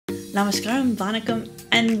Namaskaram, Vanakkam,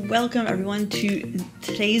 and welcome everyone to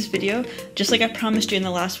today's video. Just like I promised you in the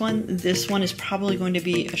last one, this one is probably going to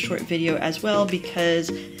be a short video as well because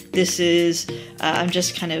this is, I'm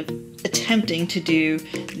just kind of attempting to do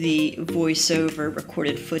the voiceover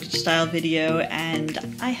recorded footage style video, and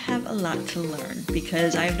I have a lot to learn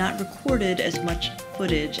because I have not recorded as much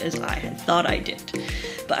footage as I had thought I did.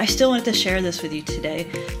 But I still wanted to share this with you today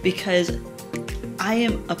because I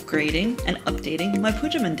am upgrading and updating my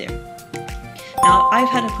Puja Mandir. Now, I've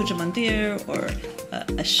had a Puja Mandir, or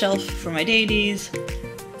a shelf for my deities,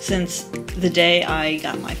 since the day I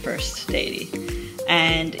got my first deity.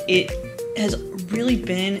 And it has really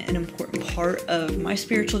been an important part of my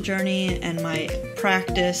spiritual journey and my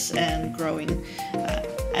practice and growing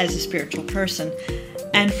as a spiritual person.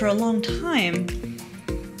 And for a long time,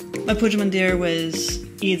 my Puja Mandir was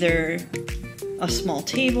either a small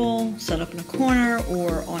table set up in a corner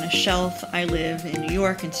or on a shelf. I live in New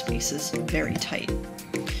York and space is very tight.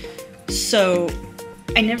 So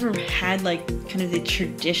I never had like kind of the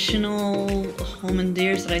traditional home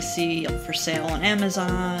mandirs that I see for sale on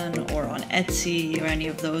Amazon or on Etsy or any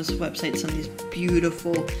of those websites, some of these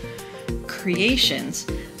beautiful creations.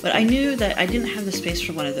 But I knew that I didn't have the space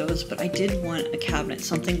for one of those, but I did want a cabinet,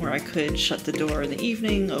 something where I could shut the door in the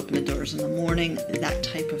evening, open the doors in the morning, that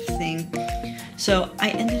type of thing. So I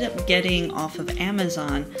ended up getting off of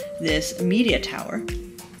Amazon this media tower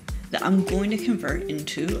that I'm going to convert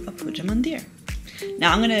into a Puja Mandir.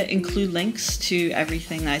 Now I'm going to include links to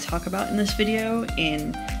everything that I talk about in this video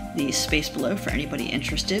in the space below for anybody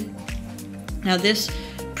interested. Now this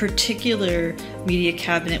particular media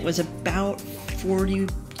cabinet was about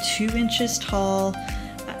 42 inches tall.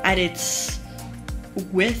 At its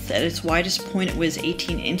width, at its widest point, it was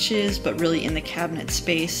 18 inches, but really in the cabinet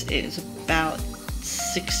space it is about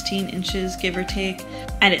 16 inches, give or take.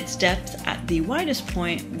 And its depth at the widest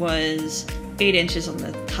point was 8 inches on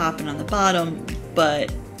the top and on the bottom,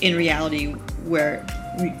 but in reality, where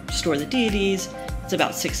we store the deities, it's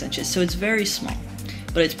about 6 inches. So it's very small,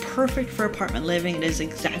 but it's perfect for apartment living. It is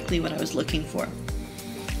exactly what I was looking for.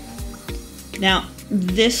 Now,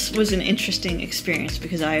 this was an interesting experience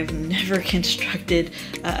because I've never constructed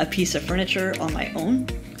a piece of furniture on my own.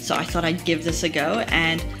 So I thought I'd give this a go,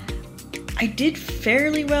 and I did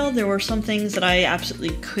fairly well. There were some things that I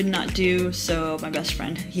absolutely could not do, so my best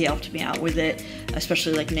friend, he helped me out with it,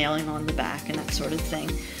 especially like nailing on the back and that sort of thing.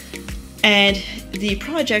 And the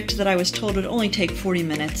project that I was told would only take 40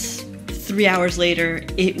 minutes, 3 hours later,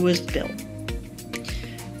 it was built.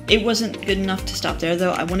 It wasn't good enough to stop there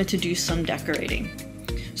though. I wanted to do some decorating.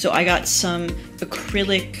 So I got some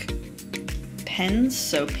acrylic pens,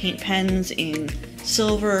 so paint pens in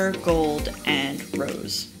silver, gold, and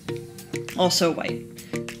rose. Also white.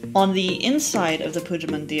 On the inside of the Puja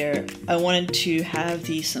Mandir, I wanted to have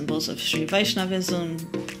the symbols of Sri Vaishnavism,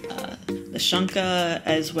 the Shankha,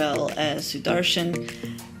 as well as Sudarshan.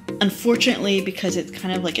 Unfortunately, because it's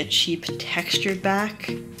kind of like a cheap textured back,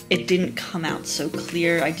 it didn't come out so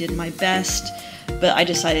clear. I did my best, but I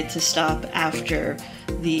decided to stop after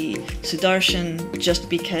the Sudarshan just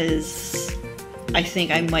because I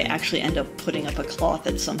think I might actually end up putting up a cloth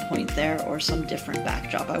at some point there or some different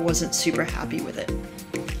backdrop. I wasn't super happy with it.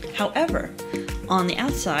 However, on the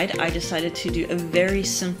outside, I decided to do a very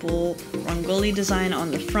simple rangoli design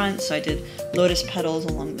on the front. So I did lotus petals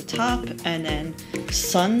along the top and then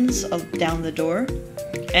suns down the door.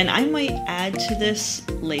 And I might add to this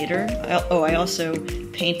later. Oh, I also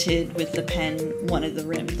painted with the pen one of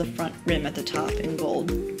the front rim at the top in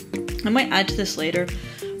gold. I might add to this later,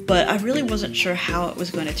 but I really wasn't sure how it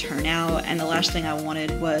was going to turn out, and the last thing I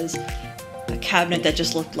wanted was a cabinet that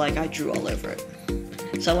just looked like I drew all over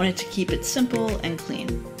it. So I wanted to keep it simple and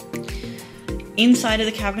clean. Inside of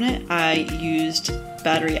the cabinet, I used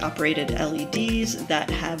battery-operated LEDs that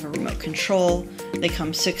have a remote control. They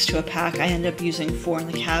come 6 to a pack. I ended up using 4 in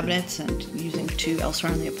the cabinets and using 2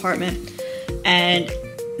 elsewhere in the apartment. And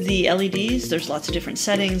the LEDs, there's lots of different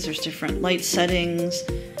settings. There's different light settings.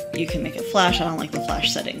 You can make it flash. I don't like the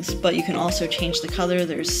flash settings, but you can also change the color.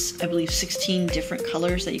 There's, I believe, 16 different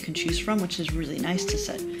colors that you can choose from, which is really nice to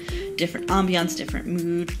set different ambiance, different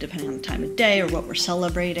mood, depending on the time of day or what we're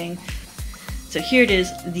celebrating. So here it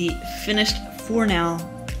is, the finished for now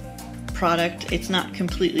product. It's not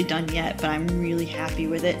completely done yet, but I'm really happy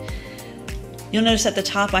with it. You'll notice at the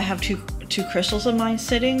top I have two crystals of mine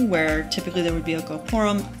sitting where typically there would be a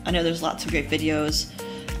gopuram. I know there's lots of great videos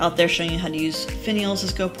out there showing you how to use finials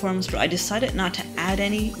as gopurams, but I decided not to add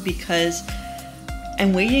any because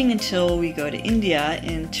I'm waiting until we go to India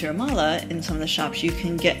in Tirumala. In some of the shops you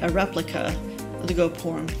can get a replica of the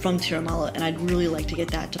gopuram from Tirumala, and I'd really like to get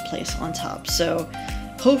that to place on top. So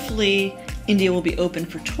Hopefully India will be open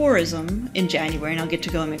for tourism in January and I'll get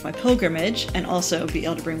to go and make my pilgrimage and also be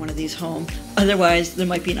able to bring one of these home. Otherwise, there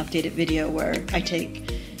might be an updated video where I take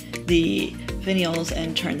the finials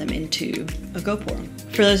and turn them into a gopur.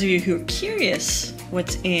 For those of you who are curious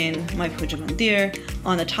what's in my Puja Mandir,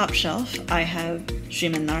 on the top shelf I have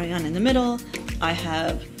Sriman Narayan in the middle, I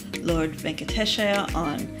have Lord Venkatesha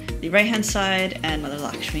on the right hand side and Mother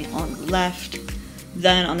Lakshmi on the left.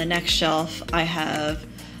 Then on the next shelf I have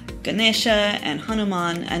Ganesha and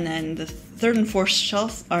Hanuman, and then the third and fourth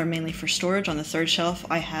shelf are mainly for storage. On the third shelf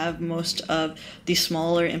I have most of the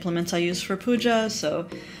smaller implements I use for puja, so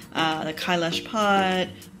the Kailash pot,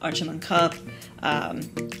 Archaman cup,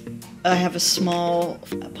 I have a small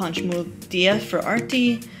Panchmukh diya for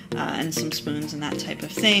arti, and some spoons and that type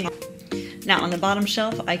of thing. Now on the bottom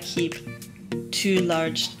shelf I keep 2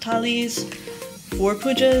 large thalis for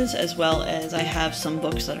pujas, as well as I have some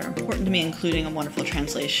books that are important to me, including a wonderful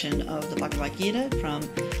translation of the Bhagavad Gita from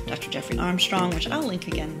Dr. Jeffrey Armstrong, which I'll link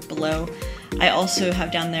again below. I also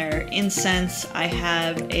have down there incense. I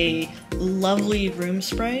have a lovely room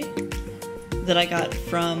spray that I got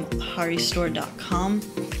from haristore.com,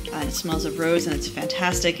 and it smells of rose and it's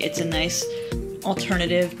fantastic. It's a nice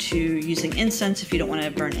alternative to using incense if you don't want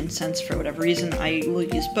to burn incense for whatever reason. I will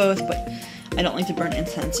use both, but I don't like to burn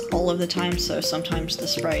incense all of the time, so sometimes the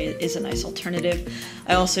spray is a nice alternative.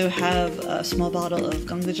 I also have a small bottle of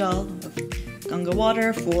Ganga Jal, of Ganga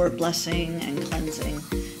water, for blessing and cleansing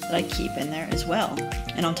that I keep in there as well.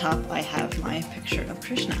 And on top I have my picture of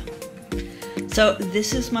Krishna. So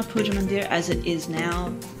this is my Puja Mandir as it is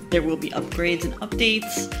now. There will be upgrades and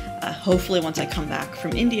updates, hopefully once I come back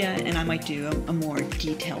from India, and I might do a more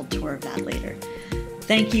detailed tour of that later.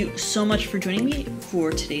 Thank you so much for joining me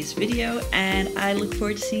for today's video, and I look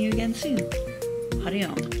forward to seeing you again soon. Hari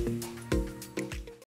Om.